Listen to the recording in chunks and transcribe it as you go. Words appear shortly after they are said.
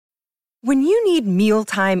When you need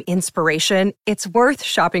mealtime inspiration, it's worth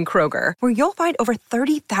shopping Kroger, where you'll find over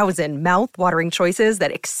 30,000 mouth-watering choices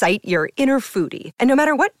that excite your inner foodie. And no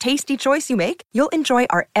matter what tasty choice you make, you'll enjoy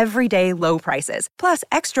our everyday low prices, plus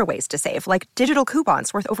extra ways to save, like digital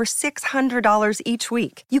coupons worth over $600 each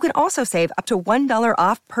week. You can also save up to $1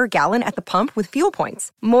 off per gallon at the pump with fuel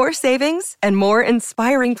points. More savings and more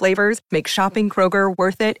inspiring flavors make shopping Kroger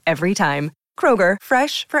worth it every time. Kroger,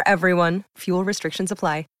 fresh for everyone. Fuel restrictions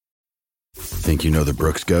apply. Think you know the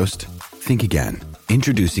Brooks Ghost? Think again.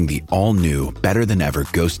 Introducing the all-new, better-than-ever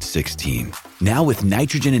Ghost 16. Now with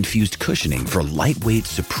nitrogen-infused cushioning for lightweight,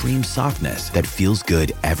 supreme softness that feels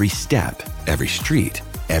good every step, every street,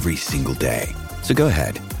 every single day. So go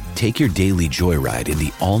ahead, take your daily joyride in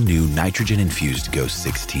the all-new nitrogen-infused Ghost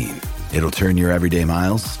 16. It'll turn your everyday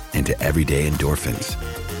miles into everyday endorphins.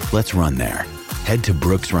 Let's run there. Head to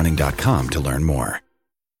brooksrunning.com to learn more.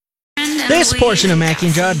 This portion of Mackie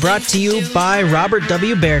and Judd brought to you by Robert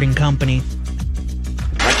W. Baird & Company.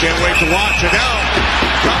 I can't wait to watch it now.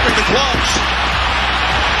 Dropping the gloves.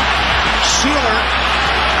 Sealer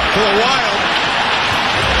for the Wild.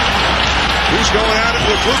 He's going at it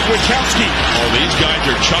with Luke Witkowski. Oh, these guys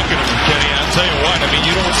are chucking him, Kenny. I'll tell you what. I mean,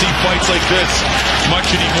 you don't see fights like this much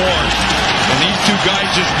anymore. And these two guys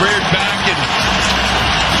just reared back and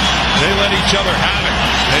they let each other have it.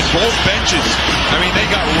 And both benches, I mean, they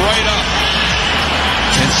got right up.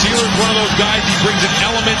 And Sealer's one of those guys, he brings an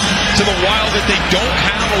element to the Wild that they don't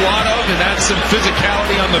have a lot of, and that's some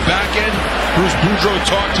physicality on the back end. Bruce Boudreau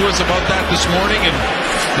talked to us about that this morning. And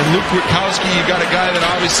Luke Witkowski, you got a guy that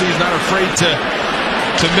obviously is not afraid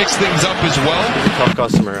to mix things up as well. Tough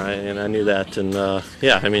customer, and I knew that. And,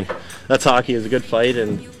 yeah, I mean, that's hockey. It was a good fight,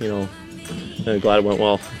 and, you know, I'm glad it went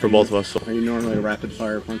well for both of us. So. Are you normally a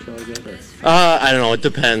rapid-fire puncher like that? Or? I don't know. It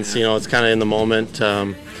depends. You know, it's kind of in the moment,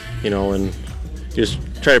 you know, and just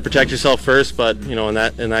try to protect yourself first. But, you know, in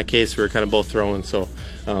that case, we were kind of both throwing. So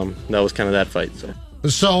that was kind of that fight.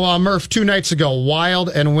 So, Murph, 2 nights ago, Wild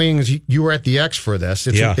and Wings, you were at the X for this.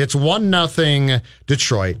 It's 1-0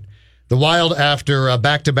 Detroit. The Wild, after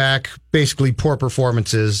back-to-back, basically poor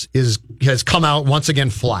performances, has come out once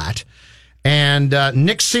again flat. And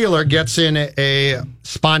Nick Seeler gets in a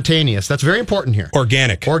spontaneous. That's very important here.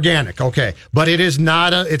 Organic, okay. But it's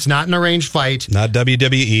not an arranged fight. Not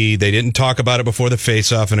WWE. They didn't talk about it before the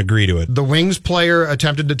face-off and agree to it. The Wings player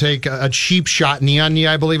attempted to take a cheap shot, knee-on-knee,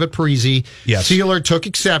 I believe, at Parise. Yes. Seeler took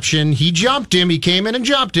exception. He jumped him. He came in and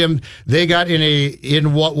jumped him. They got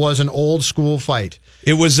in what was an old-school fight.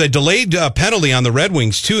 It was a delayed penalty on the Red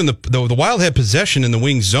Wings, too, and the Wild had possession in the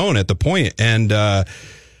Wings zone at the point, and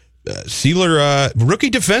Seeler,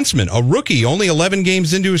 rookie defenseman, a rookie, only 11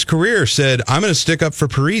 games into his career, said, I'm going to stick up for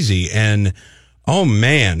Parise. And, oh,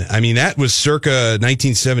 man, I mean, that was circa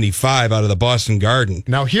 1975 out of the Boston Garden.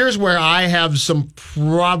 Now, here's where I have some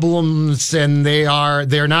problems, and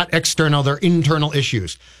they're not external, they're internal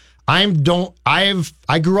issues. I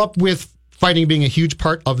grew up with fighting being a huge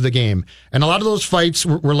part of the game. And a lot of those fights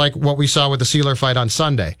were like what we saw with the Seeler fight on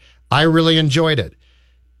Sunday. I really enjoyed it.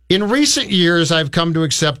 In recent years, I've come to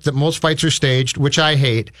accept that most fights are staged, which I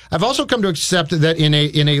hate. I've also come to accept that in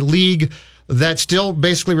a league that still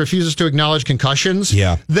basically refuses to acknowledge concussions,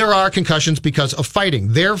 there are concussions because of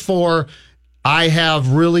fighting. Therefore, I have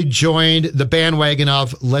really joined the bandwagon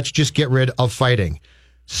of let's just get rid of fighting.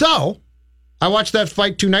 So, I watched that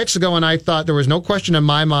fight 2 nights ago, and I thought there was no question in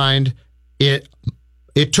my mind it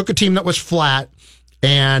took a team that was flat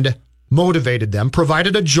and motivated them,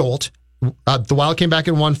 provided a jolt. The Wild came back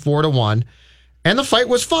and won 4-1, and the fight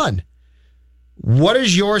was fun. What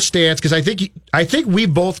is your stance? Because I think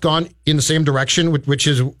we've both gone in the same direction, which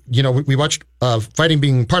is, you know, we watched fighting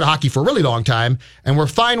being part of hockey for a really long time, and we're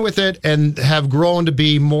fine with it and have grown to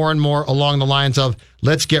be more and more along the lines of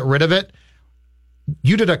let's get rid of it.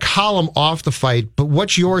 You did a column off the fight, but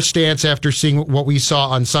what's your stance after seeing what we saw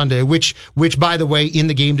on Sunday, which by the way, in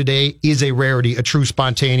the game today is a rarity, a true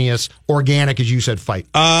spontaneous, organic, as you said, fight?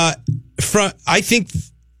 I think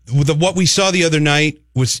what we saw the other night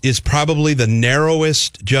is probably the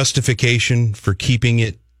narrowest justification for keeping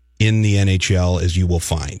it in the NHL as you will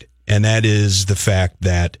find. And that is the fact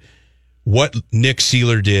that what Nick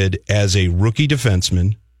Seeler did as a rookie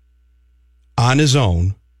defenseman on his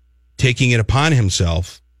own, taking it upon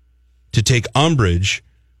himself to take umbrage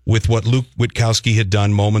with what Luke Witkowski had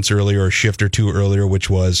done moments earlier, a shift or two earlier, which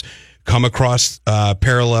was come across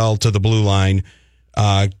parallel to the blue line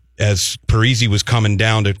as Parise was coming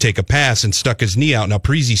down to take a pass and stuck his knee out. Now,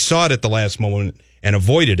 Parise saw it at the last moment and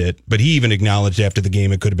avoided it, but he even acknowledged after the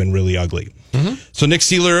game it could have been really ugly. So Nick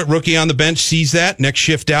Seeler, rookie on the bench, sees that. Next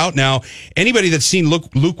shift out. Now, anybody that's seen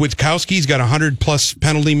Luke Witkowski, he's got 100-plus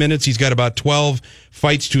penalty minutes. He's got about 12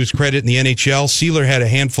 fights to his credit in the NHL. Seeler had a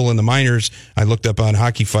handful in the minors. I looked up on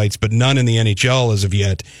Hockey Fights, but none in the NHL as of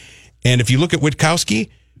yet. And if you look at Witkowski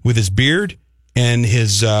with his beard and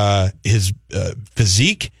his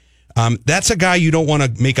physique, that's a guy you don't want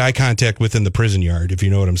to make eye contact with in the prison yard, if you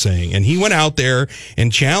know what I'm saying. And he went out there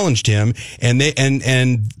and challenged him, and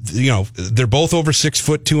they're both over 6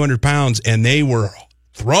 foot, 200 pounds, and they were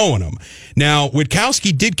throwing him. Now,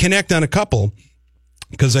 Witkowski did connect on a couple,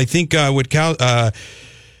 because I think Seeler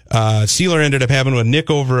ended up having a nick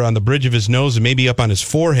over on the bridge of his nose and maybe up on his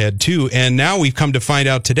forehead too. And now we've come to find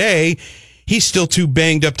out today he's still too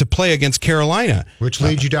banged up to play against Carolina. Which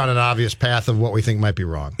leads you down an obvious path of what we think might be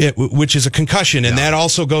wrong. Which is a concussion. And that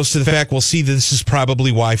also goes to the fact, this is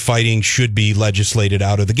probably why fighting should be legislated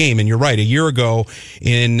out of the game. And you're right. A year ago,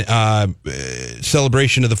 in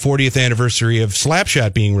celebration of the 40th anniversary of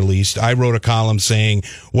Slapshot being released, I wrote a column saying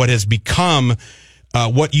what has become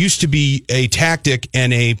what used to be a tactic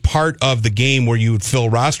and a part of the game where you would fill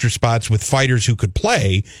roster spots with fighters who could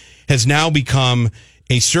play has now become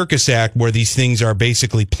a circus act where these things are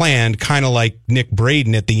basically planned, kind of like Nick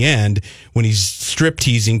Braden at the end when he's strip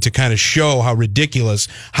teasing to kind of show how ridiculous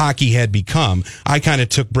hockey had become. I kind of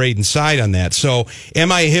took Braden's side on that. So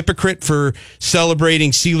am I a hypocrite for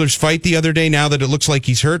celebrating Seeler's fight the other day now that it looks like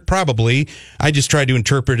he's hurt? Probably. I just tried to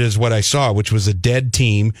interpret it as what I saw, which was a dead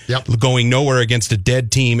team going nowhere against a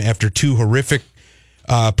dead team after two horrific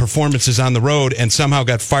performances on the road, and somehow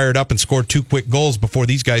got fired up and scored 2 quick goals before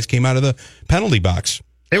these guys came out of the penalty box.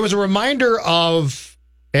 It was a reminder of,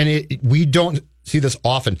 and we don't see this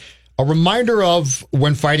often, a reminder of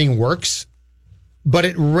when fighting works, but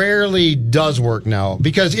it rarely does work now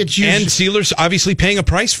because it's usually... And Seeler's obviously paying a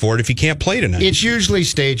price for it if he can't play tonight. It's usually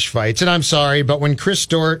staged fights, and I'm sorry, but when Chris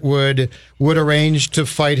Stewart would arrange to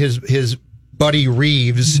fight his buddy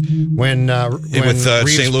Reeves when Reeves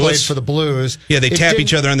St. Louis played for the Blues. Yeah, they tap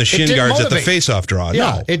each other on the shin guards at the face-off draw.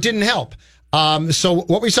 Yeah, it didn't help. So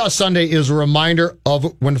what we saw Sunday is a reminder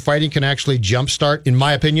of when fighting can actually jumpstart, in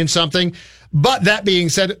my opinion, something. But that being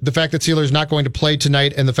said, the fact that Seeler is not going to play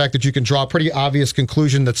tonight and the fact that you can draw a pretty obvious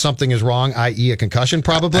conclusion that something is wrong, i.e. a concussion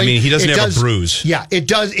probably. I mean, he doesn't have a bruise. Yeah, it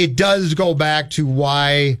does. It does go back to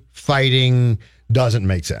why fighting doesn't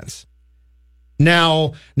make sense.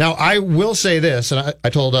 Now I will say this, and I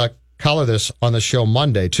told Collar this on the show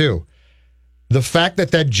Monday too. The fact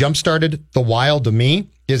that jump-started the Wild to me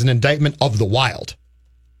is an indictment of the Wild.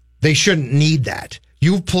 They shouldn't need that.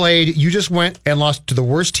 You just went and lost to the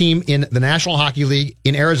worst team in the National Hockey League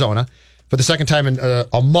in Arizona for the second time in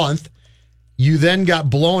a month. You then got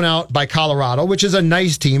blown out by Colorado, which is a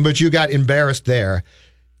nice team, but you got embarrassed there.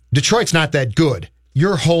 Detroit's not that good.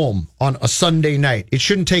 You're home on a Sunday night. It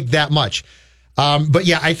shouldn't take that much. But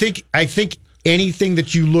yeah, I think anything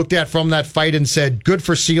that you looked at from that fight and said, good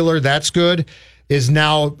for Seeler, that's good, is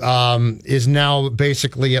now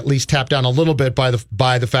basically at least tapped down a little bit by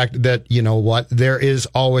the fact that, you know what, there is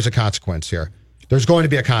always a consequence here. There's going to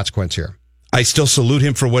be a consequence here. I still salute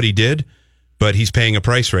him for what he did, but he's paying a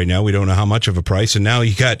price right now. We don't know how much of a price. And now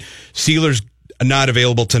you got Seeler's not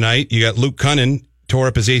available tonight. You got Luke Cunnin, tore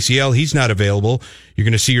up his ACL. He's not available. You're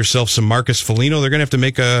going to see yourself some Marcus Foligno. They're going to have to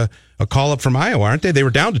make a call up from Iowa, aren't they? They were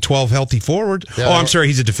down to 12 healthy forward. Yeah, I'm sorry.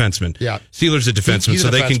 He's a defenseman. Yeah. Seeler's a defenseman, so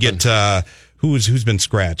they can get who's been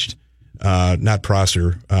scratched. Not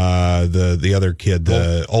Prosser, the other kid,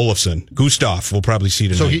 Olofsson. Gustav, we'll probably see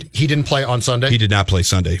tonight. So he didn't play on Sunday? He did not play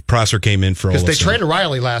Sunday. Prosser came in for Olofsson. Because they traded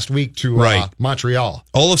Riley last week to Montreal.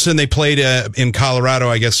 Olofsson, they played in Colorado,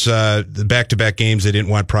 I guess, the back-to-back games. They didn't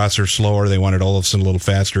want Prosser slower. They wanted Olofsson a little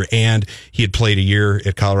faster. And he had played a year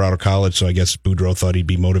at Colorado College, so I guess Boudreau thought he'd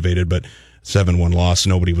be motivated, but 7-1 loss.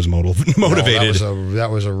 Nobody was motivated. No,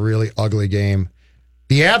 that was a really ugly game.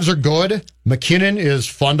 The Avs are good. McKinnon is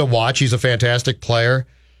fun to watch. He's a fantastic player.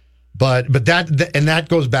 But that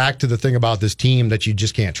goes back to the thing about this team that you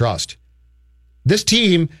just can't trust. This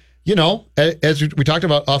team, as we talked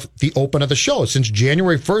about off the open of the show, since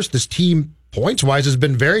January 1st, this team, points-wise, has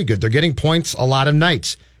been very good. They're getting points a lot of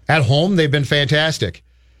nights. At home, they've been fantastic.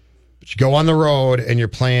 But you go on the road and you're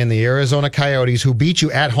playing the Arizona Coyotes, who beat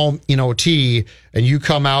you at home in OT, and you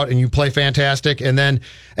come out and you play fantastic. And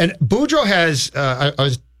Boudreau has, I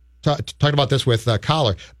was talking about this with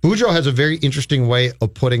Collar. Boudreau has a very interesting way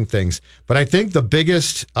of putting things. But I think the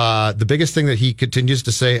biggest thing that he continues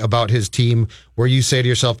to say about his team, where you say to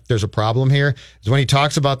yourself, there's a problem here, is when he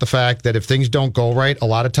talks about the fact that if things don't go right, a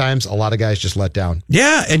lot of times, a lot of guys just let down.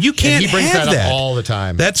 Yeah, and you can't and he brings have that up all the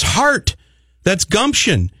time. That's heart. That's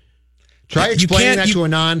gumption. Try explaining that to a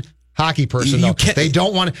non-hockey person, though. They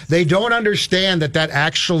don't understand that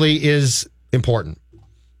actually is important.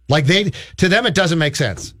 Like to them, it doesn't make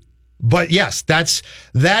sense. But yes,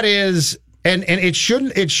 that is, and it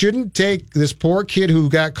shouldn't take this poor kid who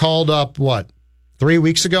got called up, 3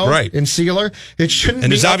 weeks ago, right, in Sealer. It shouldn't,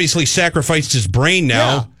 and has obviously sacrificed his brain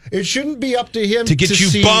now. Yeah, it shouldn't be up to him to get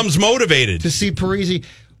you bums motivated to see Parise.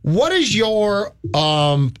 What is your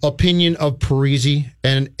opinion of Parise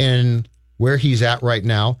and where he's at right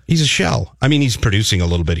now? He's a shell. I mean, he's producing a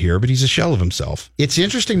little bit here, but he's a shell of himself. It's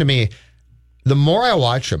interesting to me. The more I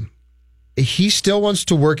watch him, he still wants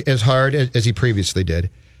to work as hard as he previously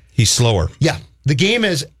did. He's slower. Yeah, the game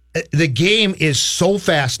is so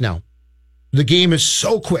fast now. The game is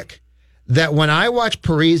so quick that when I watch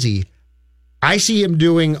Parise, I see him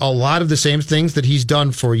doing a lot of the same things that he's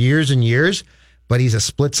done for years and years, but he's a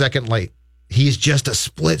split second late. He's just a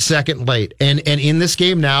split second late. And in this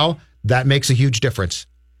game now, that makes a huge difference.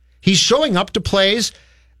 He's showing up to plays,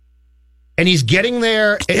 and he's getting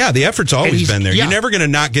there. Yeah, the effort's always been there. Yeah. You're never going to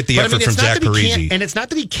not get the effort from Zach Parise. And it's not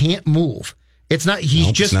that he can't move. It's not.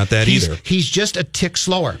 It's not that either. He's just a tick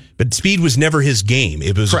slower. But speed was never his game.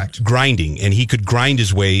 It was correct. Grinding, and he could grind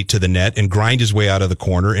his way to the net and grind his way out of the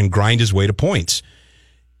corner and grind his way to points.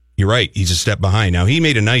 You're right. He's a step behind. Now, he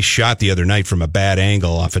made a nice shot the other night from a bad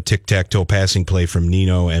angle off a tic-tac-toe passing play from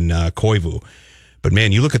Nino and Koivu. But,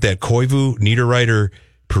 man, you look at that Koivu, Niederreiter,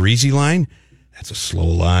 Parise line, that's a slow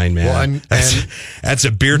line, man. Well, that's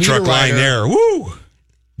a beer truck line there. Woo!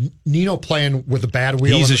 Nino playing with a bad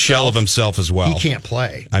wheel. He's a shell of himself as well. He can't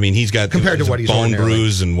play. I mean, he's got compared to what he's bone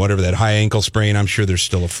bruise and whatever, that high ankle sprain. I'm sure there's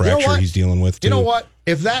still a fracture he's dealing with, too. You know what?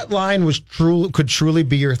 If that line could truly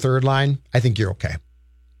be your third line, I think you're okay.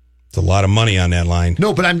 It's a lot of money on that line.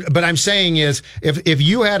 No, but I'm saying is if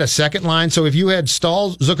you had a second line, so if you had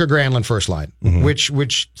Stahl, Zucker, Granlund first line, mm-hmm.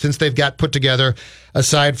 which since they've got put together,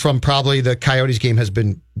 aside from probably the Coyotes game has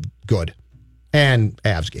been good, and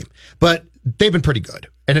Avs game, but they've been pretty good,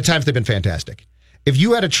 and at times they've been fantastic. If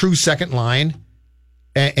you had a true second line,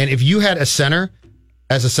 and if you had a center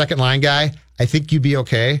as a second line guy, I think you'd be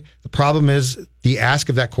okay. The problem is the ask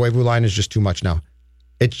of that Koivu line is just too much now.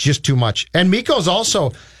 It's just too much. And Mikko's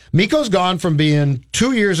gone from being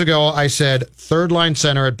 2 years ago, I said third line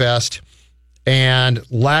center at best. And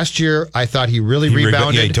last year, I thought he really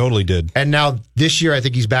rebounded. Yeah, he totally did. And now this year, I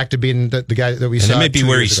think he's back to being the guy that we saw. And that might be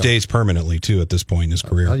where he stays permanently, too, at this point in his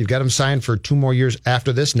career. Well, you've got him signed for 2 more years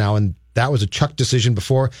after this now. And that was a Chuck decision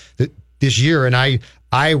before this year. And I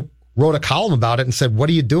wrote a column about it and said, what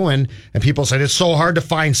are you doing? And people said, it's so hard to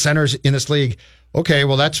find centers in this league. Okay,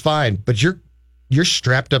 well, that's fine. But you're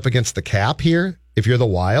strapped up against the cap here. If you're the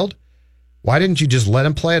Wild, why didn't you just let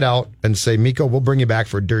him play it out and say, Mikko, we'll bring you back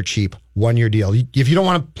for dirt cheap, 1-year deal. If you don't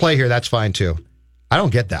want to play here, that's fine too. I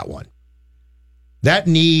don't get that one.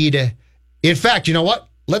 In fact, you know what?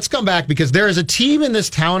 Let's come back because there is a team in this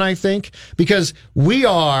town, I think, because we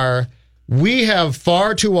have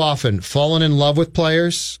far too often fallen in love with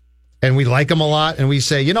players and we like them a lot and we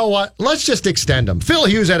say, you know what? Let's just extend them. Phil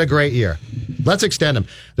Hughes had a great year. Let's extend him.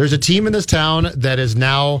 There's a team in this town that is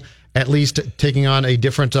now at least taking on a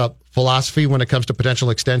different philosophy when it comes to potential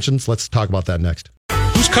extensions. Let's talk about that next.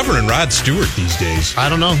 Who's covering Rod Stewart these days? I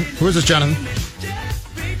don't know. Who is this, Jonathan?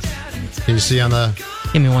 Can you see on the...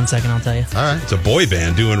 Give me 1 second, I'll tell you. All right. It's a boy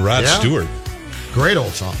band doing Rod Stewart. Great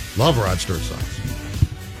old song. Love Rod Stewart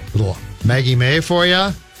songs. Little Maggie May for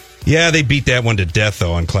you. Yeah, they beat that one to death,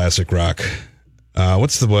 though, on classic rock.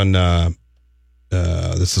 What's the one?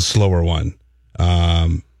 This is a slower one.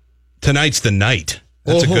 Tonight's the Night.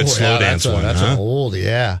 That's a good slow dance one. That's an old,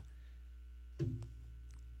 yeah.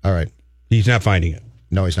 All right. He's not finding it.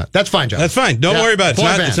 No, he's not. That's fine, John. That's fine. Don't worry about it.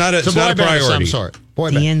 It's not a priority. Of some sort.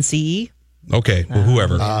 Boy band. DNCE? Okay, well,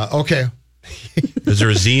 whoever. Okay. Is there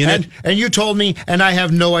a Z in it? And you told me, and I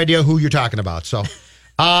have no idea who you're talking about. So,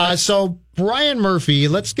 so Brian Murphy,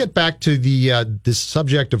 let's get back to this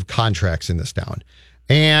subject of contracts in this town.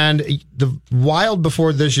 And the Wild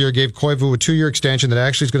before this year gave Koivu a 2-year extension that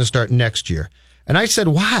actually is going to start next year. And I said,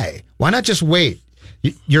 why? Why not just wait?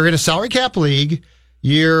 You're in a salary cap league.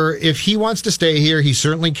 If he wants to stay here, he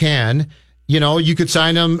certainly can. You know, you could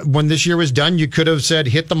sign him when this year was done. You could have said,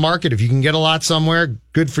 hit the market. If you can get a lot somewhere,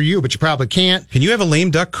 good for you, but you probably can't. Can you have a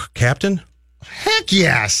lame duck captain? Heck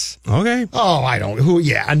yes. Okay. Oh, I don't. Who?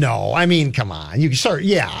 Yeah, no. I mean, come on. You sorry.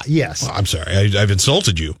 Yeah, yes. Well, I'm sorry. I've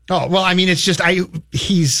insulted you. Oh, well, I mean, it's just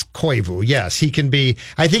he's Koivu. Yes, he can be.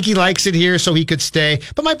 I think he likes it here, so he could stay.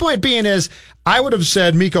 But my point being is, I would have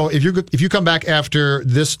said, Mikko, if you come back after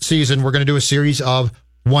this season, we're going to do a series of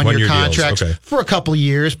one-year contracts deals. Okay. For a couple of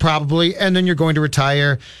years, probably, and then you're going to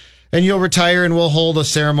retire. And you'll retire, and we'll hold a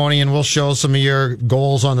ceremony, and we'll show some of your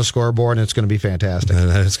goals on the scoreboard, and it's going to be fantastic.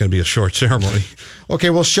 It's going to be a short ceremony. Okay,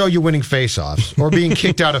 we'll show you winning face-offs or being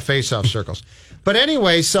kicked out of face-off circles. But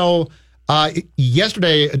anyway, so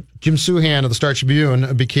yesterday, Jim Souhan of the Star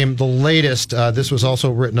Tribune became the latest. This was also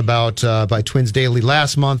written about by Twins Daily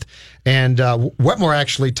last month. And Wetmore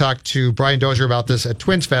actually talked to Brian Dozier about this at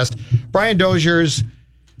Twins Fest. Brian Dozier's,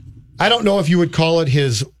 I don't know if you would call it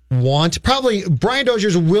his want, probably Brian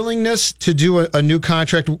Dozier's willingness to do a new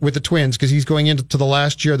contract with the Twins, because he's going into the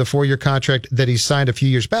last year of the 4-year contract that he signed a few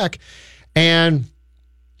years back. And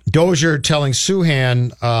Dozier telling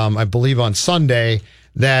Souhan, I believe on Sunday,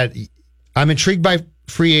 that I'm intrigued by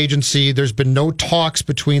free agency. There's been no talks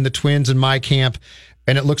between the Twins and my camp,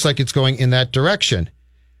 and it looks like it's going in that direction.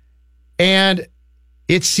 And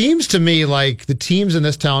it seems to me like the teams in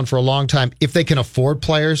this town for a long time, if they can afford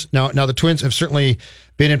players, now the Twins have certainly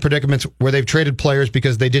been in predicaments where they've traded players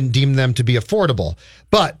because they didn't deem them to be affordable.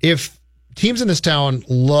 But if teams in this town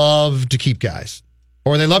love to keep guys,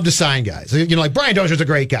 or they love to sign guys, like Brian Dozier's a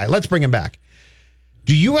great guy, let's bring him back.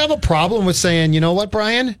 Do you have a problem with saying, you know what,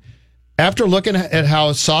 Brian? After looking at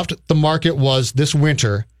how soft the market was this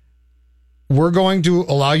winter, we're going to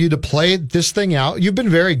allow you to play this thing out. You've been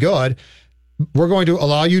very good. We're going to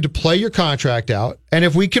allow you to play your contract out. And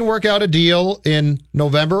if we can work out a deal in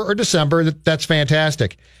November or December, that's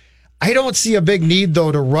fantastic. I don't see a big need,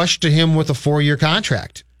 though, to rush to him with a 4-year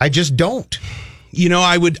contract. I just don't.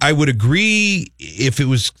 I would agree if it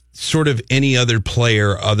was sort of any other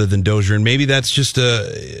player other than Dozier, and maybe that's just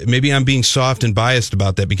maybe I'm being soft and biased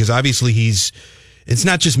about that, because obviously it's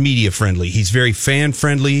not just media friendly. He's very fan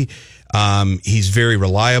friendly. He's very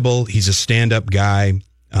reliable. He's a stand-up guy.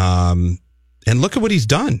 And look at what he's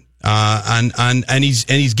done. And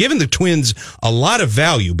he's given the Twins a lot of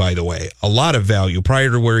value, by the way, a lot of value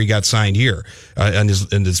prior to where he got signed here in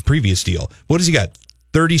his previous deal. What has he got?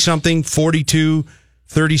 30-something, 42,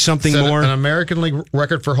 30-something more. An American League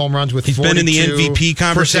record for home runs with he's 42 been in the MVP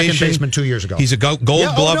conversation. For second baseman 2 years ago. He's a gold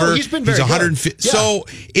glover. No, he's been very 150. good. Yeah. So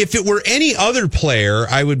if it were any other player,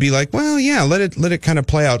 I would be like, well, yeah, let it kind of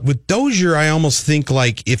play out. With Dozier, I almost think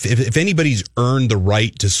like if anybody's earned the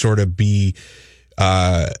right to sort of be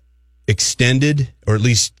extended, or at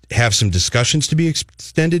least have some discussions to be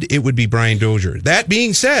extended, it would be Brian Dozier. That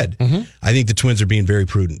being said, I think the Twins are being very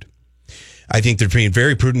prudent. I think they're being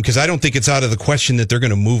very prudent because I don't think it's out of the question that they're going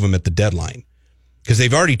to move him at the deadline, because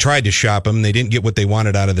they've already tried to shop him. They didn't get what they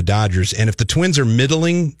wanted out of the Dodgers. And if the Twins are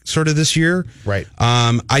middling sort of this year, right?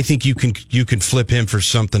 I think you can flip him for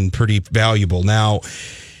something pretty valuable. Now,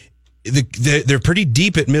 they're pretty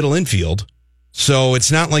deep at middle infield, so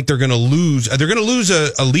it's not like they're going to lose. They're going to lose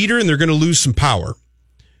a leader, and they're going to lose some power.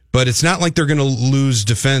 But it's not like they're going to lose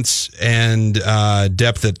defense and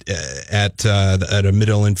depth at a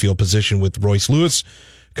middle infield position with Royce Lewis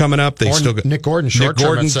coming up. They still got Nick Gordon,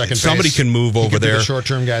 short-term at second base. Somebody can move over there. The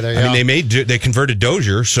short-term guy there. Yeah. I mean, they converted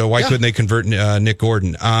Dozier, so why couldn't they convert Nick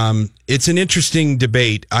Gordon? It's an interesting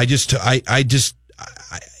debate. It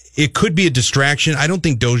could be a distraction. I don't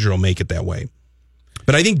think Dozier will make it that way,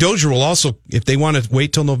 but I think Dozier will also, if they want to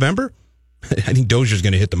wait till November, I think Dozier's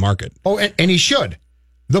going to hit the market. Oh, and he should.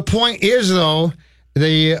 The point is, though,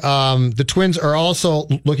 the Twins are also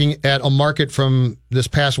looking at a market from this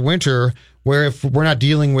past winter where if we're not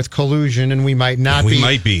dealing with collusion, and we might not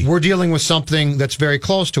be, we're dealing with something that's very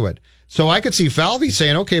close to it. So I could see Falvey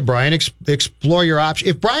saying, okay, Brian, explore your option.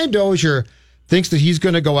 If Brian Dozier thinks that he's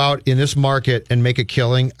going to go out in this market and make a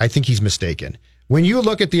killing, I think he's mistaken. When you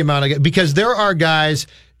look at the amount of, because there are guys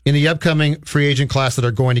in the upcoming free agent class that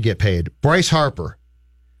are going to get paid. Bryce Harper,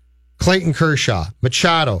 Clayton Kershaw,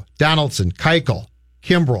 Machado, Donaldson, Keuchel,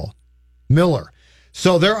 Kimbrel, Miller.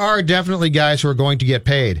 So there are definitely guys who are going to get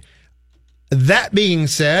paid. That being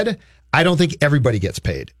said, I don't think everybody gets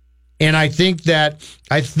paid. And I think that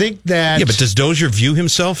yeah, but does Dozier view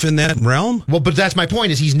himself in that realm? Well, but that's my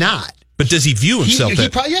point, is he's not. But does he view himself?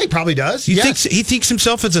 He probably does. He thinks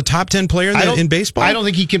himself as a top 10 player in baseball? I don't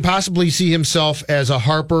think he can possibly see himself as a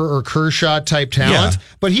Harper or Kershaw type talent,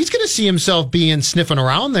 but he's going to see himself being sniffing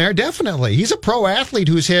around there, definitely. He's a pro athlete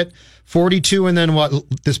who's hit 42, and then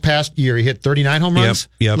this past year he hit 39 home runs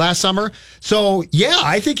last summer. So, yeah,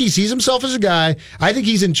 I think he sees himself as a guy. I think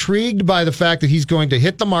he's intrigued by the fact that he's going to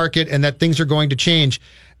hit the market and that things are going to change.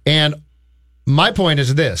 And my point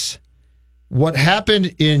is this. What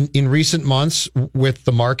happened in recent months with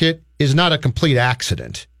the market is not a complete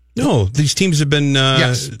accident. No, these teams have been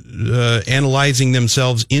analyzing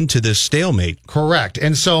themselves into this stalemate. Correct.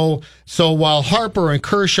 And so while Harper and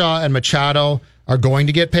Kershaw and Machado are going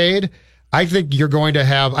to get paid, I think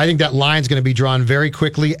that line's going to be drawn very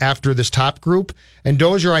quickly after this top group. And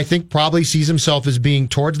Dozier, I think, probably sees himself as being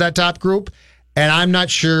towards that top group. And I'm not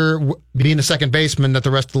sure, being a second baseman, that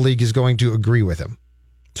the rest of the league is going to agree with him.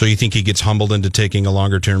 So you think he gets humbled into taking a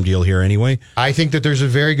longer-term deal here anyway? I think that there's a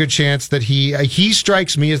very good chance that he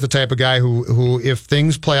strikes me as the type of guy who, if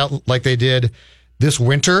things play out like they did this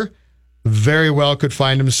winter, very well could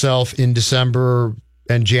find himself in December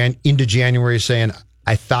and into January saying,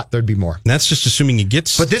 I thought there'd be more. And that's just assuming he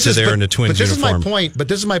gets in the Twins uniform. But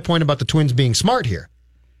this is my point about the Twins being smart here.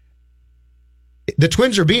 The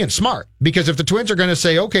Twins are being smart, because if the Twins are going to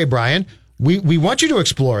say, okay, Brian, we want you to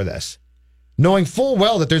explore this, knowing full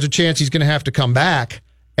well that there's a chance he's going to have to come back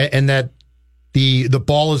and that the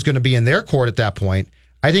ball is going to be in their court at that point,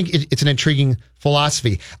 I think it's an intriguing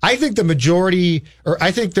philosophy. I think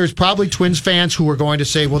I think there's probably Twins fans who are going to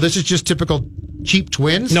say, well, this is just typical cheap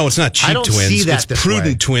Twins. No, it's not cheap Twins. See that it's prudent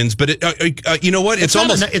way. Twins, but you know what?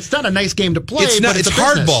 It's not a nice game to play. It's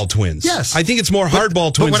hardball Twins. Yes. I think it's more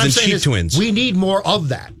hardball Twins than cheap Twins. We need more of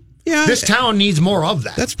that. Yeah, this town needs more of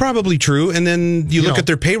that. That's probably true. And then you look at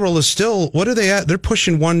their payroll is still, what are they at? They're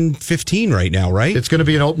pushing 115 right now, right? It's going to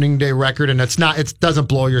be an opening day record, and it doesn't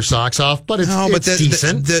blow your socks off, but it's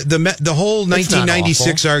decent. The whole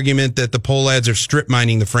 1996 argument that the Pohlads are strip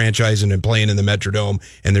mining the franchise and playing in the Metrodome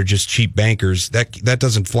and they're just cheap bankers, that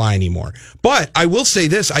doesn't fly anymore. But I will say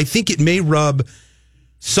this, I think it may rub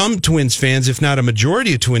some Twins fans, if not a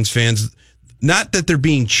majority of Twins fans, not that they're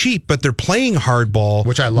being cheap, but they're playing hardball,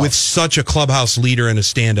 which I love, with such a clubhouse leader and a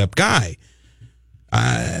stand-up guy.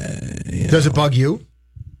 Does it bug you?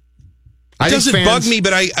 It doesn't bug me,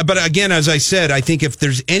 but again, as I said, I think if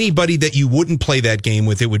there's anybody that you wouldn't play that game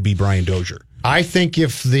with, it would be Brian Dozier. I think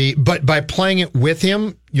but by playing it with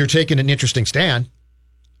him, you're taking an interesting stand,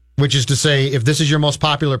 which is to say, if this is your most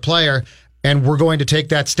popular player and we're going to take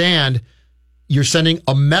that stand, you're sending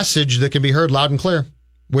a message that can be heard loud and clear,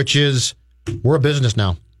 which is, we're a business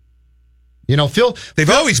now. You know, Phil. They've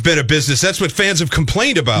always been a business. That's what fans have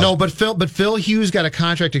complained about. No, but Phil Hughes got a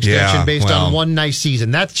contract extension based on one nice season.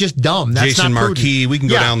 That's just dumb. That's Jason not prudent. Marquis. We can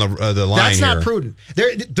go down the line. That's here. not prudent.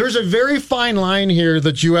 There's a very fine line here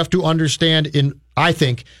that you have to understand. I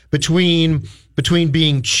think between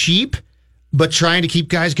being cheap but trying to keep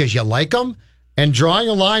guys because you like them, and drawing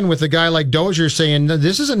a line with a guy like Dozier saying,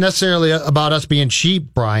 this isn't necessarily about us being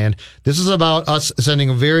cheap, Brian. This is about us sending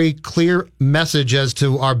a very clear message as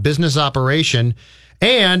to our business operation.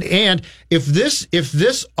 And if this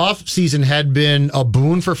offseason had been a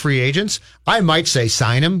boon for free agents, I might say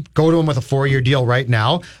sign him, go to him with a 4-year deal right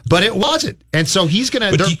now. But it wasn't. And so they're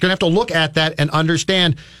going to have to look at that and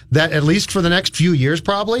understand that at least for the next few years,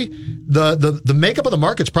 probably the makeup of the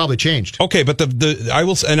market's probably changed. Okay, but I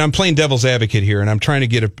will, and I'm playing devil's advocate here, and I'm trying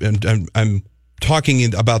to I'm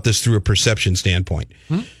talking about this through a perception standpoint.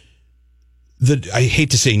 I hate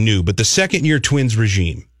to say new, but the second-year Twins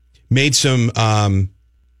regime made some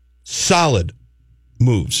solid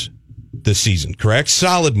moves this season, correct?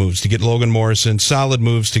 Solid moves to get Logan Morrison, solid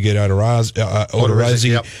moves to get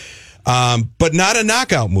Odorizzi, yep. But not a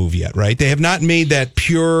knockout move yet, right? They have not made that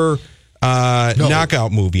pure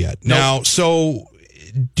knockout move yet. Nope. Now, so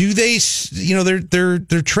do they?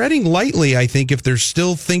 They're treading lightly. I think if they're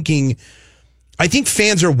still thinking. I think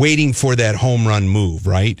fans are waiting for that home run move,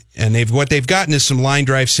 right? And what they've gotten is some line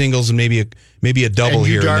drive singles and maybe a double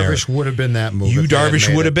here and there. Darvish would have been that move.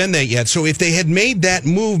 Darvish would have been that yet. So if they had made that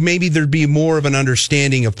move, maybe there'd be more of an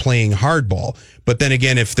understanding of playing hardball. But then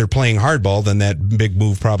again, if they're playing hardball, then that big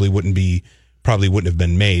move probably wouldn't have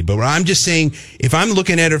been made. But I'm just saying, if I'm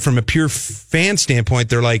looking at it from a pure fan standpoint,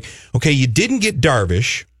 they're like, okay, you didn't get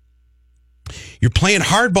Darvish. You're playing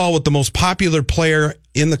hardball with the most popular player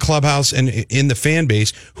in the clubhouse and in the fan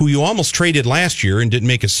base, who you almost traded last year and didn't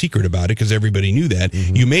make a secret about it because everybody knew that.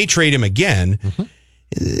 Mm-hmm. You may trade him again.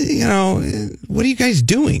 Mm-hmm. What are you guys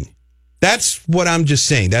doing? That's what I'm just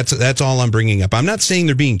saying. That's all I'm bringing up. I'm not saying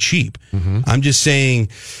they're being cheap. Mm-hmm. I'm just saying,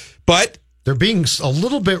 but they're being a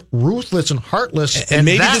little bit ruthless and heartless, and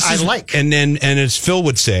maybe that I like. And as Phil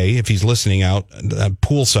would say, if he's listening out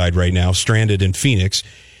poolside right now, stranded in Phoenix.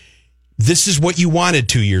 This is what you wanted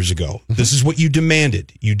 2 years ago. Mm-hmm. This is what you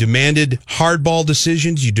demanded. You demanded hardball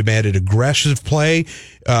decisions. You demanded aggressive play,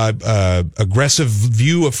 aggressive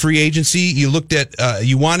view of free agency. You looked at,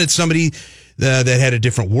 you wanted somebody that had a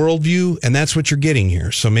different worldview, and that's what you're getting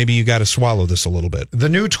here. So maybe you got to swallow this a little bit. The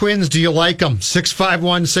new Twins, do you like them?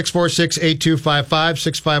 651-646-8255,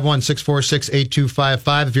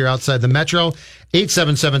 651-646-8255 if you're outside the metro.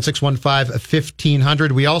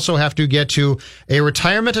 877-615-1500. We also have to get to a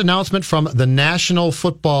retirement announcement from the National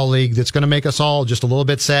Football League that's going to make us all just a little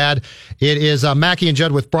bit sad. It is Mackey and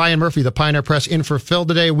Judd with Brian Murphy, the Pioneer Press, in for Phil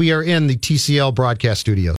today. We are in the TCL broadcast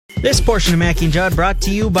studio. This portion of Mackey and Judd brought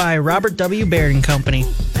to you by Robert W. Baird and Company.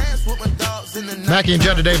 Mackey and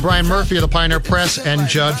Judd today, Brian Murphy of the Pioneer Press, and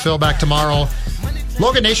Judd. Phil back tomorrow.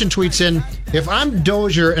 Logan Nation tweets in, if I'm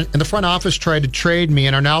Dozier and the front office tried to trade me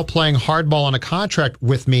and are now playing hardball on a contract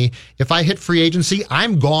with me, if I hit free agency,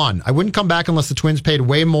 I'm gone. I wouldn't come back unless the Twins paid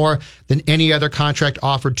way more than any other contract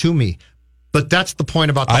offered to me. But that's the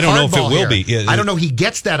point about the hardball. I don't know if it will be. I don't know he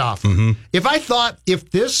gets that offer.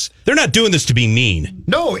 They're not doing this to be mean.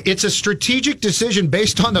 No, it's a strategic decision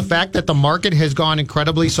based on the fact that the market has gone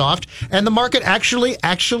incredibly soft. And the market actually,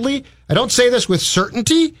 I don't say this with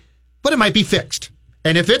certainty, but it might be fixed.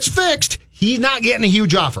 And if it's fixed, he's not getting a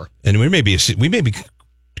huge offer. And we may be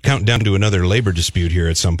counting down to another labor dispute here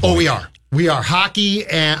at some point. Oh, we are. We are. Hockey,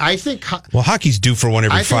 and I think... Well, hockey's due for one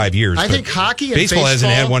every 5 years. I think hockey and baseball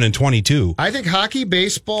hasn't had one in 22. I think hockey,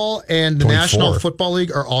 baseball, and the National Football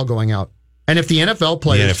League are all going out. And if the NFL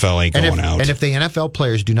players... The NFL ain't going out. And if the NFL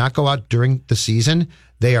players do not go out during the season,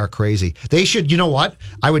 they are crazy. They should... You know what?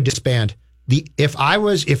 I would disband. If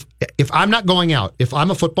I'm not going out, if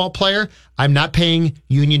I'm a football player, I'm not paying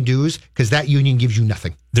union dues because that union gives you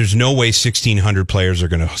nothing. There's no way 1,600 players are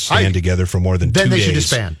going to stand together for more than 2 days. Then they should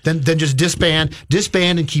disband. Then just disband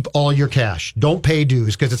and keep all your cash. Don't pay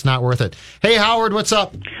dues because it's not worth it. Hey, Howard, what's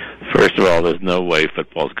up? First of all, there's no way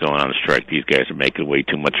football's going on strike. These guys are making way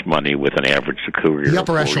too much money with an average career the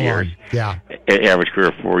upper of 4 echelon. years. Yeah. Average career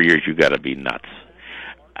of 4 years, you got to be nuts.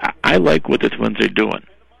 I like what the Twins are doing.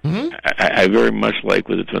 Mm-hmm. I very much like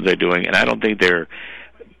what the Twins are doing, and I don't think they're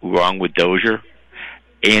wrong with Dozier.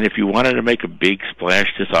 And if you wanted to make a big splash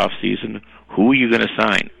this offseason, who are you going to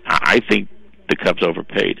sign? I think the Cubs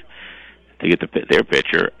overpaid to get their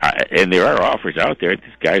pitcher. And there are offers out there.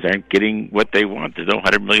 These guys aren't getting what they want. There's no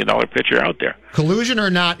 $100 million pitcher out there. Collusion or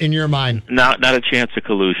not in your mind? Not a chance of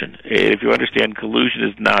collusion. If you understand, collusion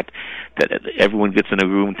is not that everyone gets in a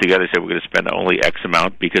room together and say we're going to spend only X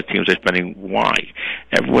amount because teams are spending Y.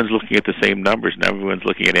 Everyone's looking at the same numbers and everyone's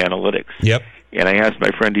looking at analytics. Yep. And I asked my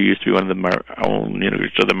friend who used to be one of the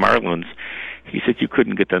the Marlins. He said you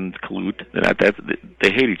couldn't get them to collude.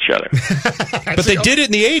 They hate each other. But they did it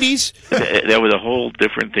in the 80s. That was a whole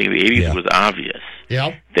different thing. The 80s was obvious.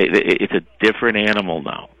 Yep. It's a different animal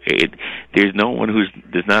now. There's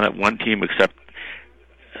not one team except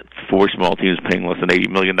 4 small teams paying less than $80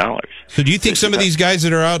 million. So do you think some of these guys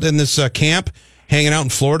that are out in this camp hanging out in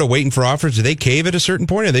Florida waiting for offers, do they cave at a certain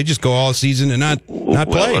point, or they just go all season and not play?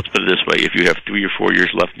 Well, let's put it this way. If you have 3 or 4 years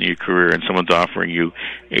left in your career and someone's offering you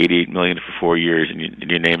 $88 million for 4 years and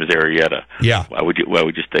your name is Arrieta, why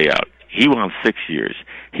would you stay out? He wants 6 years.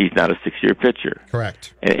 He's not a 6-year pitcher.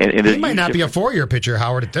 Correct. And he might not be a 4-year pitcher,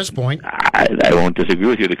 Howard, at this point. I won't disagree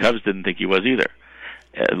with you. The Cubs didn't think he was either.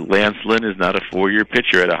 Lance Lynn is not a 4-year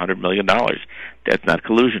pitcher at $100 million. That's not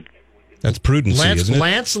collusion. That's prudency, isn't it?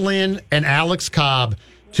 Lance Lynn and Alex Cobb,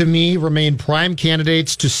 to me, remain prime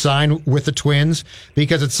candidates to sign with the Twins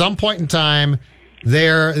because at some point in time,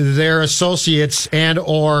 their associates and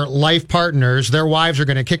or life partners, their wives are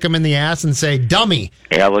going to kick them in the ass and say, dummy.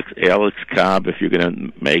 Alex Cobb, if you're going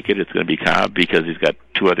to make it, it's going to be Cobb because he's got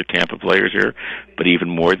 2 other Tampa players here. But even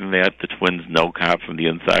more than that, the Twins know Cobb from the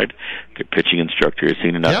inside. Their pitching instructor has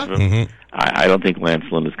seen enough of him. Mm-hmm. I don't think Lance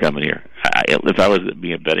Lynn is coming here. If I was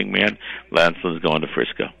being a betting man, Lance Lynn is going to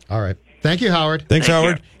Frisco. All right. Thank you, Howard. Thanks,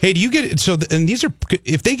 Howard. You. Hey, do you get it? And these are,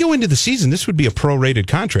 if they go into the season, this would be a prorated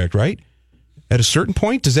contract, right? At a certain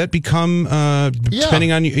point, does that become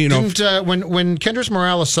depending on when Kendrys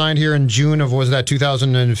Morales signed here in June of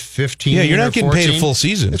 2015? Yeah, you're not getting 14, paid a full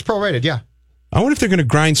season. It's prorated, yeah. I wonder if they're going to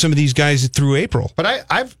grind some of these guys through April. But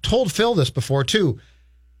I've told Phil this before too.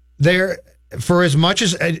 For as much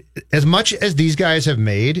as these guys have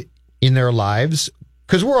made in their lives,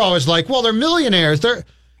 because we're always like, well, they're millionaires.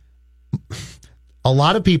 A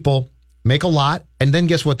lot of people make a lot, and then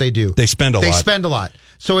guess what they do? They spend a lot. They spend a lot.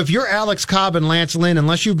 So if you're Alex Cobb and Lance Lynn,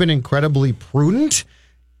 unless you've been incredibly prudent,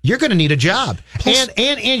 you're going to need a job. Plus,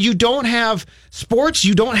 and you don't have sports.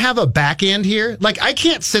 You don't have a back end here. Like I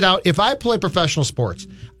can't sit out if I play professional sports.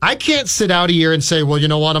 I can't sit out a year and say, well, you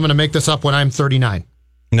know what? I'm going to make this up when I'm 39.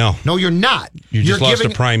 No, you're not. You're just lost a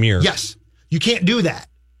prime year. Yes, you can't do that.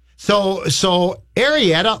 So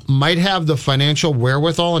Arrieta might have the financial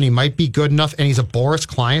wherewithal, and he might be good enough, and he's a Boris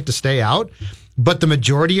client to stay out. But the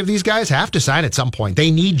majority of these guys have to sign at some point. They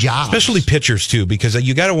need jobs, especially pitchers too, because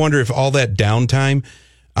you got to wonder if all that downtime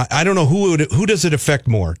I don't know who does it affect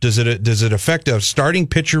more. Does it affect a starting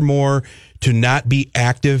pitcher more to not be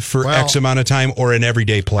active for X amount of time, or an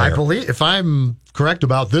everyday player? I believe, if I'm correct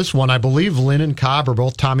about this one, I believe Lynn and Cobb are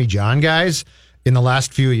both Tommy John guys in the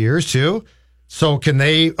last few years too. So can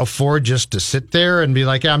they afford just to sit there and be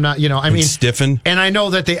like, I'm not, stiffen? And I know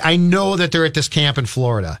that they're at this camp in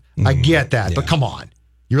Florida. I get that, but come on,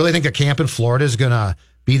 you really think a camp in Florida is gonna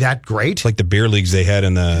be that great? It's like the beer leagues they had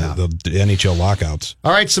in the NHL lockouts.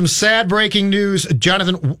 All right, some sad breaking news.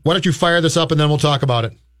 Jonathan, why don't you fire this up and then we'll talk about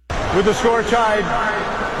it. With the score tied,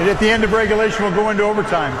 and at the end of regulation, we'll go into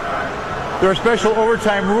overtime. There are special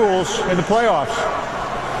overtime rules in the playoffs.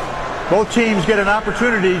 Both teams get an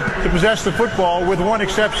opportunity to possess the football with one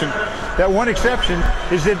exception. That one exception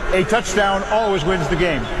is that a touchdown always wins the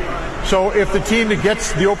game. So if the team that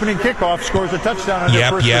gets the opening kickoff scores a touchdown on their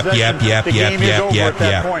first possession, the game is over at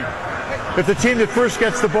that point. If the team that first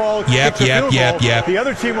gets the ball kicks a field goal, the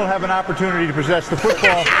other team will have an opportunity to possess the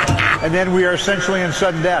football, and then we are essentially in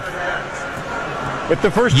sudden death. If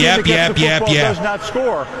the first team that gets the football does not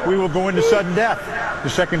score, we will go into sudden death. The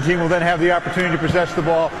second team will then have the opportunity to possess the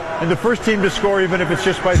ball, and the first team to score, even if it's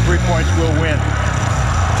just by 3 points, will win.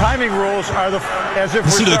 Timing rules are as if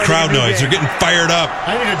listen to the crowd noise. They're getting fired up.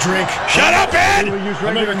 I need a drink. Shut up, Ed! We will use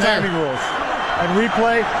regular timing rules. And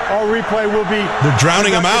all replay will be... They're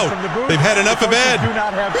drowning them out. They've had enough of Ed. Do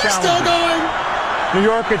not have They're still going. New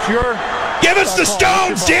York, it's your... Give us the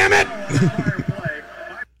Stones, damn it!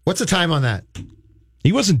 What's the time on that?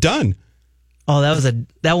 He wasn't done. Oh,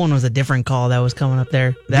 that one was a different call that was coming up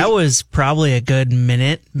there. That was probably a good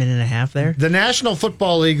minute and a half there. The National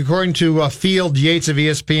Football League, according to Field Yates of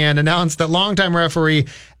ESPN, announced that longtime referee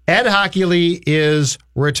Ed Hockley is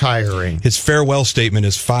retiring. His farewell statement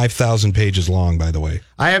is 5,000 pages long, by the way.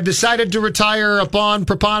 I have decided to retire upon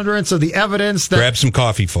preponderance of the evidence that... Grab some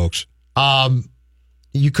coffee, folks.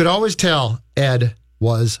 You could always tell Ed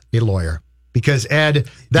was a lawyer. Because Ed...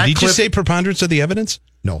 Did he just say preponderance of the evidence?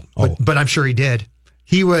 No, but I'm sure he did.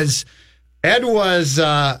 Ed was,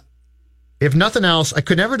 if nothing else, I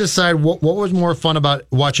could never decide what was more fun about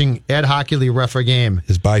watching Ed Hockley ref a game.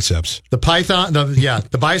 His biceps. The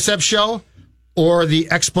bicep show or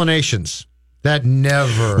the explanations. That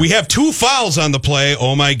never... We have 2 fouls on the play.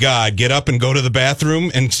 Oh, my God. Get up and go to the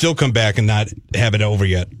bathroom and still come back and not have it over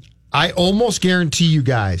yet. I almost guarantee you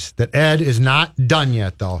guys that Ed is not done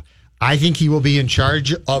yet, though. I think he will be in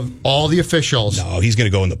charge of all the officials. No, he's going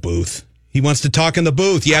to go in the booth. He wants to talk in the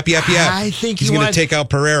booth. Yap, yap, yap. I think he's going to take out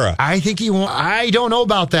Pereira. I think he won't. I don't know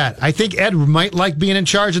about that. I think Ed might like being in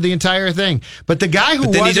charge of the entire thing. But the guy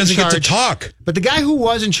who he doesn't get to talk. But the guy who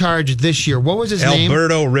was in charge this year, what was his name?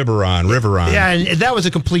 Alberto Riveron. Yeah, and that was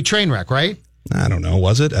a complete train wreck, right? I don't know.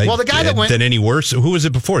 Was it? Well, the guy that went... Then any worse? Who was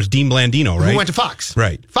it before? It's Dean Blandino, right? Who went to Fox.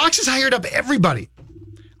 Right. Fox has hired up everybody.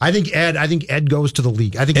 I think Ed goes to the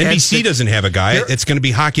league. I think NBC doesn't have a guy. It's going to be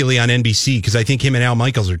Hockley on NBC because I think him and Al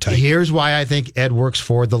Michaels are tight. Here's why I think Ed works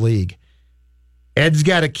for the league. Ed's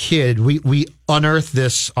got a kid. We unearthed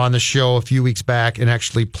this on the show a few weeks back and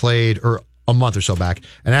actually played, or a month or so back,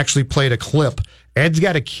 and actually played a clip. Ed's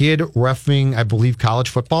got a kid reffing, I believe, college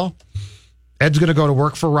football. Ed's going to go to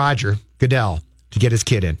work for Roger Goodell to get his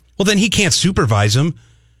kid in. Well, then he can't supervise him.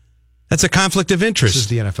 That's a conflict of interest. This is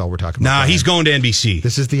the NFL we're talking about. Nah, he's going to NBC.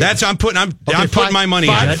 This is the. I'm putting my money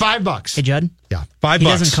on it. $5. Hey, Judd. Yeah,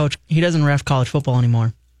 $5. He doesn't ref college football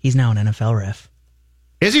anymore. He's now an NFL ref.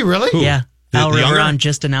 Is he really? Who? Yeah. Al Riveron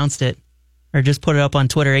just announced it, or just put it up on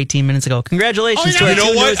Twitter 18 minutes ago. Congratulations to you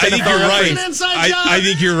know what? I think you're right. I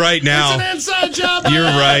think you're right now. It's an inside job. You're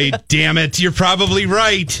right. Damn it. You're probably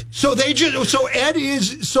right. So Ed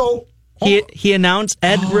is He announced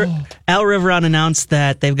Al Riveron announced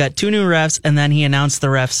that they've got 2 new refs, and then he announced the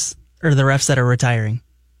refs that are retiring.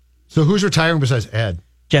 So who's retiring besides Ed?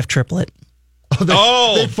 Jeff Triplett.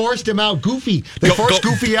 They forced him out. Goofy. They forced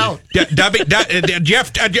Goofy out. Jeff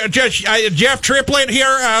Triplett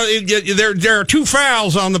here. There are 2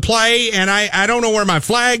 fouls on the play, and I don't know where my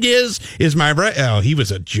flag is. He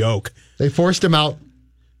was a joke. They forced him out.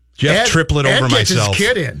 Jeff Triplett over myself. Ed gets his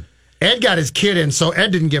kid in. Ed got his kid in, so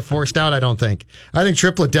Ed didn't get forced out, I don't think. I think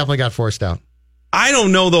Triplett definitely got forced out. I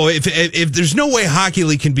don't know, though. If there's no way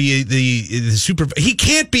Hockley can be the super... He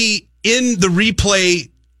can't be in the replay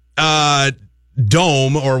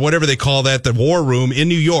dome, or whatever they call that, the war room in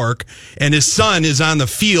New York, and his son is on the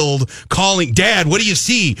field calling, Dad, what do you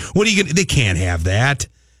see? What are you gonna... They can't have that.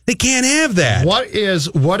 They can't have that. What is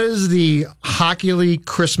the Hockley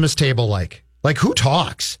Christmas table like? Like, who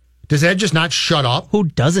talks? Does Ed just not shut up? Who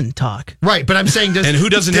doesn't talk? Right, but I'm saying... and who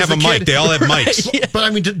doesn't have a mic? They all have mics. But I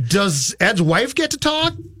mean, does Ed's wife get to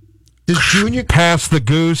talk? Does Junior pass the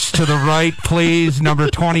goose to the right, please? Number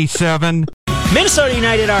 27. Minnesota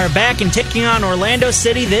United are back and taking on Orlando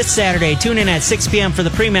City this Saturday. Tune in at 6 p.m. for the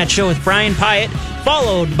pre-match show with Brian Pyatt,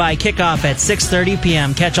 followed by kickoff at 6:30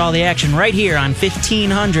 p.m. Catch all the action right here on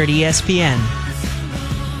 1500 ESPN.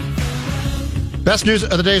 Best news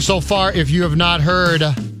of the day so far, if you have not heard,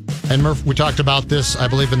 and Murph, we talked about this, I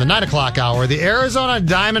believe, in the 9 o'clock hour, the Arizona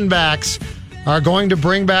Diamondbacks are going to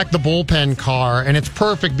bring back the bullpen car, and it's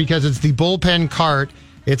perfect because it's the bullpen cart.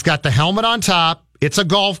 It's got the helmet on top. It's a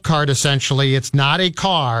golf cart, essentially. It's not a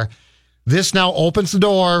car. This now opens the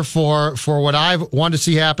door for what I've wanted to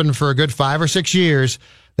see happen for a good 5 or 6 years.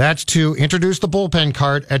 That's to introduce the bullpen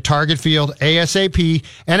cart at Target Field ASAP.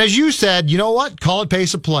 And as you said, you know what? Call it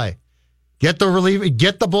pace of play. Get the relief.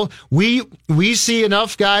 Get the bull. We see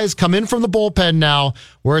enough guys come in from the bullpen now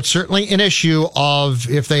where it's certainly an issue of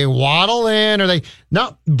if they waddle in or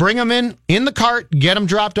bring them in the cart, get them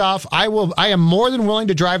dropped off. I am more than willing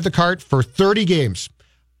to drive the cart for 30 games.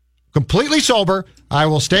 Completely sober. I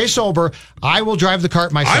will stay sober. I will drive the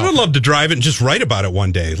cart myself. I would love to drive it and just write about it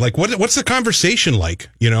one day. Like, what's the conversation like?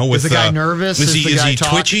 With is the guy nervous? Is he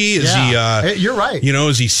twitchy? Is he? You're right.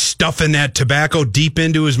 Is he stuffing that tobacco deep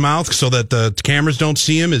into his mouth so that the cameras don't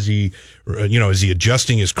see him? Is he? Is he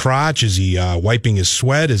adjusting his crotch? Is he wiping his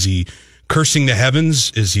sweat? Is he cursing the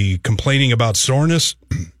heavens? Is he complaining about soreness?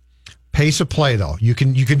 Pace of play, though. You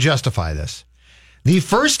can justify this. The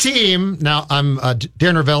first team, now I'm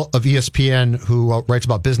Darren Ravel of ESPN, who writes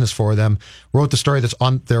about business for them, wrote the story that's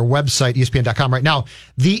on their website, ESPN.com right now.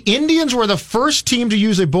 The Indians were the first team to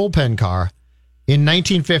use a bullpen car in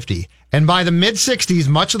 1950. And by the mid-'60s,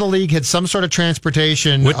 much of the league had some sort of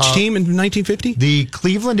transportation. Which team in 1950? The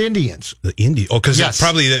Cleveland Indians. The Indians? Oh, because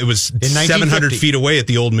it was 700 feet away at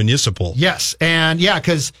the old Municipal. Yes, and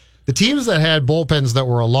because the teams that had bullpens that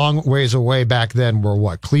were a long ways away back then were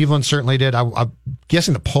what? Cleveland certainly did. I'm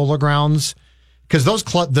guessing the Polo Grounds, because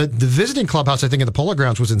the visiting clubhouse, I think, in the Polo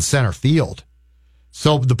Grounds was in center field.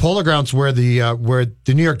 So the Polo Grounds where the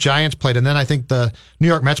New York Giants played, and then I think the New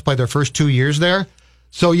York Mets played their first 2 years there.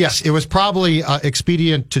 So yes, it was probably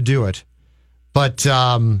expedient to do it. But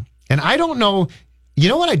and I don't know. You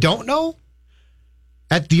know what I don't know?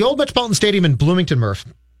 At the old Metropolitan Stadium in Bloomington, Murph,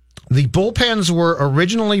 the bullpens were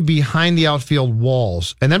originally behind the outfield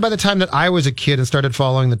walls. And then by the time that I was a kid and started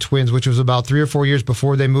following the Twins, which was about 3 or 4 years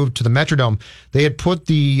before they moved to the Metrodome, they had put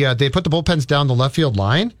the bullpens down the left field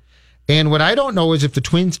line. And what I don't know is if the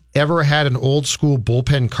Twins ever had an old school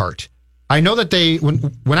bullpen cart. I know that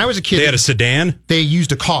when I was a kid, they had a sedan. They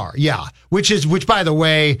used a car, yeah. Which by the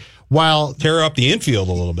way, while tear up the infield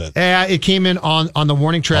a little bit, it came in on the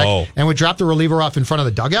warning track and would drop the reliever off in front of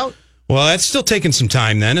the dugout. Well, that's still taking some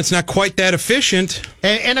time. Then it's not quite that efficient.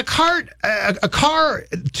 And a car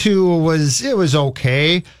too was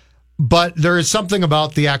okay, but there is something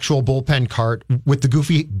about the actual bullpen cart with the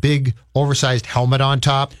goofy, big, oversized helmet on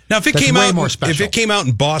top. Now, if it came out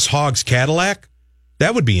in Boss Hogg's Cadillac,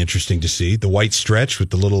 that would be interesting to see. The white stretch with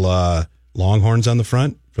the little Longhorns on the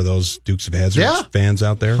front for those Dukes of Hazzard fans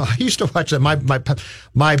out there. I used to watch that.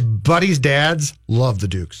 My buddies' dads loved the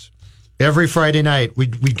Dukes. Every Friday night,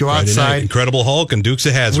 we'd go outside. Incredible Hulk and Dukes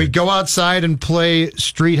of Hazzard. We'd go outside and play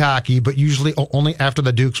street hockey, but usually only after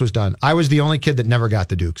the Dukes was done. I was the only kid that never got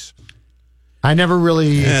the Dukes. I never really...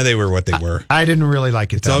 Yeah, they were what they were. I didn't really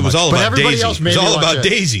like it that much. It was all about Daisy. It was all about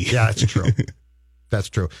Daisy. Yeah, that's true. That's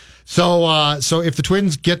true. So if the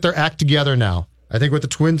Twins get their act together now, I think what the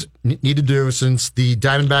Twins need to do, since the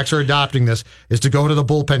Diamondbacks are adopting this, is to go to the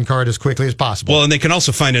bullpen cart as quickly as possible. Well, and they can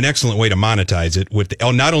also find an excellent way to monetize it with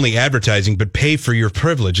not only advertising, but pay for your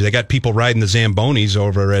privilege. They got people riding the Zambonis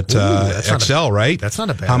over at XL, right? That's not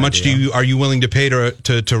a bad How much idea. are you willing to pay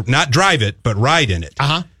to not drive it, but ride in it?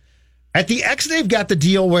 Uh-huh. At the X, they've got the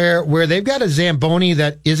deal where they've got a Zamboni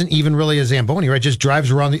that isn't even really a Zamboni, right? Just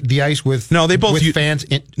drives around the ice with fans. Are they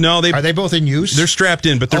both in use? They're strapped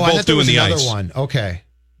in, but they're both doing the ice. One. Okay.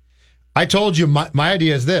 I told you my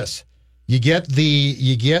idea is this: you get the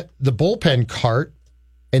bullpen cart,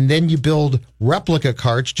 and then you build replica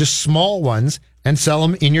carts, just small ones, and sell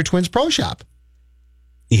them in your Twins Pro Shop.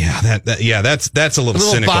 Yeah, that's a little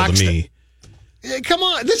cynical to me. Come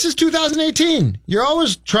on, this is 2018. You're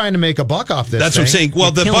always trying to make a buck off this. That's what I'm saying.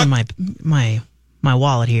 Well, you're killing my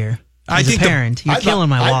wallet here. As a parent, you're killing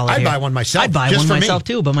my wallet. I'd buy one myself. I'd buy one myself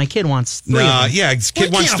too, but my kid wants 3 of them. Yeah,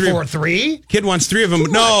 kid wants 3. Afford 3. Kid wants 3 of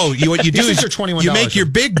them. No, what you do is you make your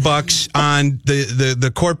big bucks on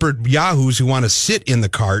the corporate yahoos who want to sit in the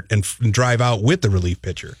cart and drive out with the relief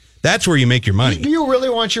pitcher. That's where you make your money. Do you really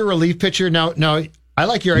want your relief pitcher now? I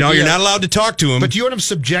like your idea. No, you're not allowed to talk to him. But do you want him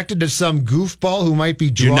subjected to some goofball who might be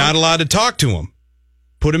drunk? You're not allowed to talk to him.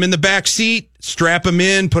 Put him in the back seat, strap him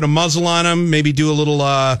in, put a muzzle on him, maybe do a little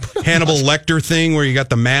Hannibal Lecter thing where you got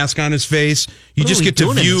the mask on his face. You just get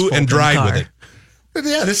to view and drive with it.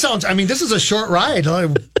 Yeah, this is a short ride.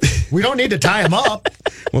 We don't need to tie him up.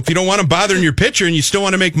 Well, if you don't want him bothering your pitcher and you still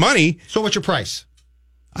want to make money. So what's your price?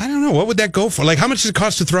 I don't know. What would that go for? Like, how much does it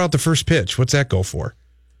cost to throw out the first pitch? What's that go for?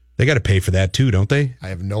 They got to pay for that too, don't they? I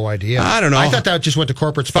have no idea. I don't know. I thought that just went to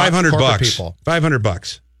corporate spots. $500 people.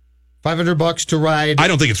 $500. $500 to ride. I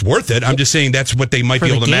don't think it's worth it. I'm just saying that's what they might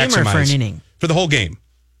be able to maximize. For an inning? For the whole game.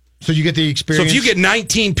 So you get the experience. So if you get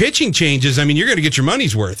 19 pitching changes, I mean, you're going to get your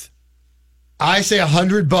money's worth. I say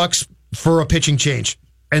 $100 for a pitching change,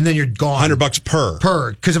 and then you're gone. $100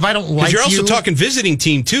 per. Because if I don't like you, you're also talking visiting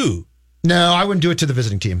team too. No, I wouldn't do it to the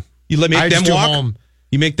visiting team. You make them walk. Home.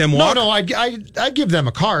 You make them walk. No, I give them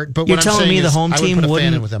a cart. But you're what telling I'm saying me the is home team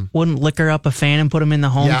wouldn't liquor up a fan and put them in the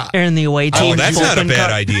home or in the away team? Oh, that's not a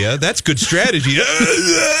bad idea. That's good strategy. You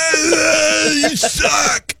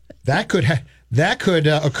suck. That could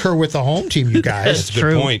occur with the home team, you guys. That's a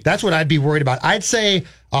good point. That's what I'd be worried about. I'd say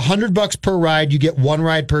 $100 per ride. You get one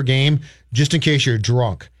ride per game, just in case you're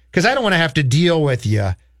drunk. Because I don't want to have to deal with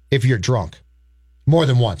you if you're drunk more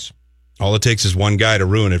than once. All it takes is one guy to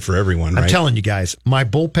ruin it for everyone, right? I'm telling you guys, my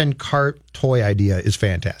bullpen cart toy idea is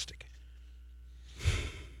fantastic.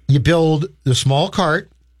 You build the small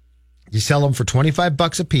cart, you sell them for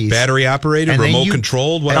 $25 a piece. Battery operated, remote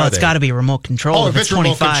controlled. What are it's got to be remote controlled. Oh, if it's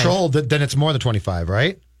remote controlled, then it's more than 25,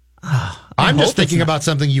 right? I'm just thinking about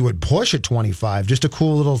something you would push at 25, just a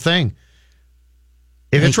cool little thing.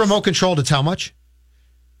 If it's remote controlled, it's how much?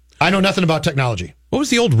 I know nothing about technology. What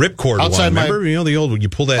was the old ripcord one? Remember? The old, you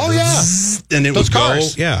pull that. Oh, yeah. And it Those would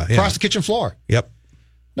cars. go. Yeah. Across the kitchen floor. Yep.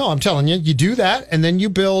 No, I'm telling you, you do that, and then you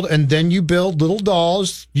build little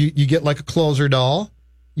dolls. You get like a closer doll.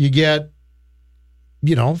 You get,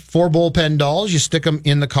 4 bullpen dolls. You stick them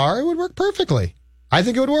in the car. It would work perfectly. I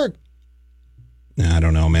think it would work. I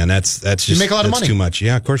don't know, man. That's just you make a lot of money. Too much.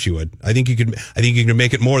 Yeah, of course you would. I think you could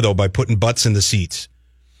make it more though by putting butts in the seats.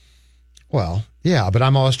 Well, yeah, but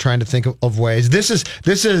I'm always trying to think of ways.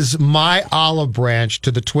 This is my olive branch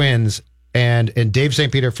to the Twins and Dave St.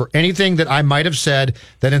 Peter for anything that I might have said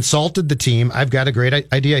that insulted the team. I've got a great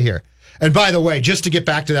idea here. And by the way, just to get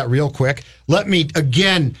back to that real quick, let me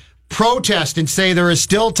again protest and say there is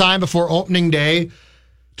still time before opening day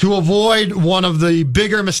to avoid one of the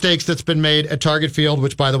bigger mistakes that's been made at Target Field,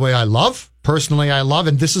 which, by the way, I love. Personally, I love,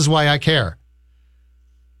 and this is why I care.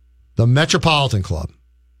 The Metropolitan Club.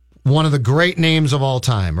 One of the great names of all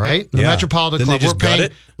time, right? The Metropolitan Club. They just gut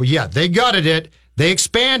it? Well, yeah, they gutted it. They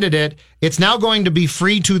expanded it. It's now going to be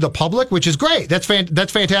free to the public, which is great. That's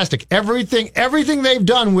fantastic. Everything they've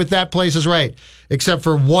done with that place is right, except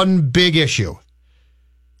for one big issue.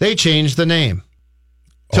 They changed the name.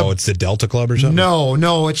 It's the Delta Club or something?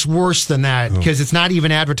 No, it's worse than that because it's not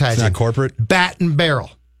even advertising. It's not corporate? Bat and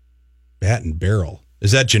Barrel. Bat and Barrel.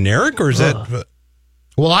 Is that generic or is that...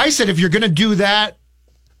 Well, I said if you're going to do that,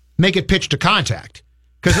 make it pitch to contact.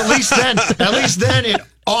 Because at least then it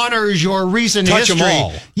honors your recent history. Touch them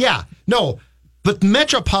all. Yeah. No, but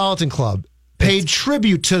Metropolitan Club paid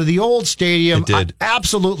tribute to the old stadium. It did. I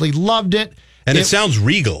absolutely loved it. And it sounds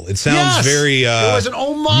regal. It sounds very it was an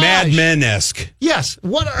homage. Mad Men-esque. Yes.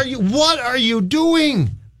 What are you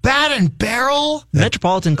doing? Bat and Barrel?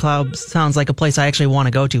 Metropolitan Club sounds like a place I actually want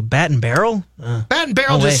to go to. Bat and Barrel? Bat and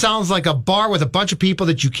Barrel just sounds like a bar with a bunch of people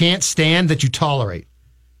that you can't stand that you tolerate.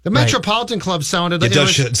 The Metropolitan Club sounded like...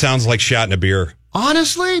 It sounds like shot in a beer.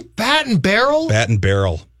 Honestly? Bat and Barrel? Bat and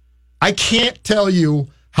Barrel. I can't tell you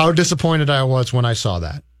how disappointed I was when I saw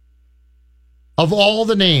that. Of all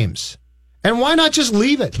the names. And why not just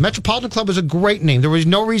leave it? Metropolitan Club is a great name. There was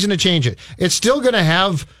no reason to change it. It's still going to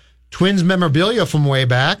have Twins memorabilia from way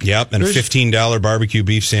back. Yep, and a $15 barbecue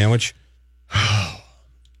beef sandwich.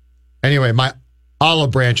 Anyway, my olive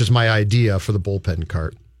branch is my idea for the bullpen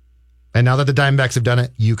cart. And now that the Diamondbacks have done it,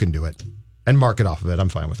 you can do it. And mark it off of it. I'm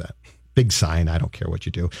fine with that. Big sign. I don't care what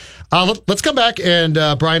you do. Let's come back and,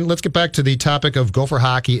 Brian, let's get back to the topic of Gopher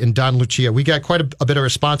hockey and Don Lucia. We got quite a bit of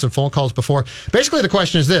response and phone calls before. Basically, the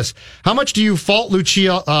question is this. How much do you fault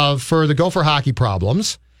Lucia for the Gopher hockey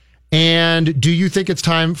problems? And do you think it's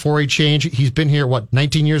time for a change? He's been here,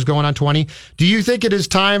 19 years going on 20? Do you think it is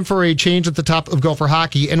time for a change at the top of Gopher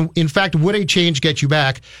hockey? And in fact, would a change get you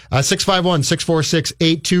back?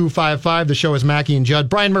 651-646-8255. The show is Mackey and Judd.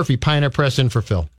 Brian Murphy, Pioneer Press in for Phil.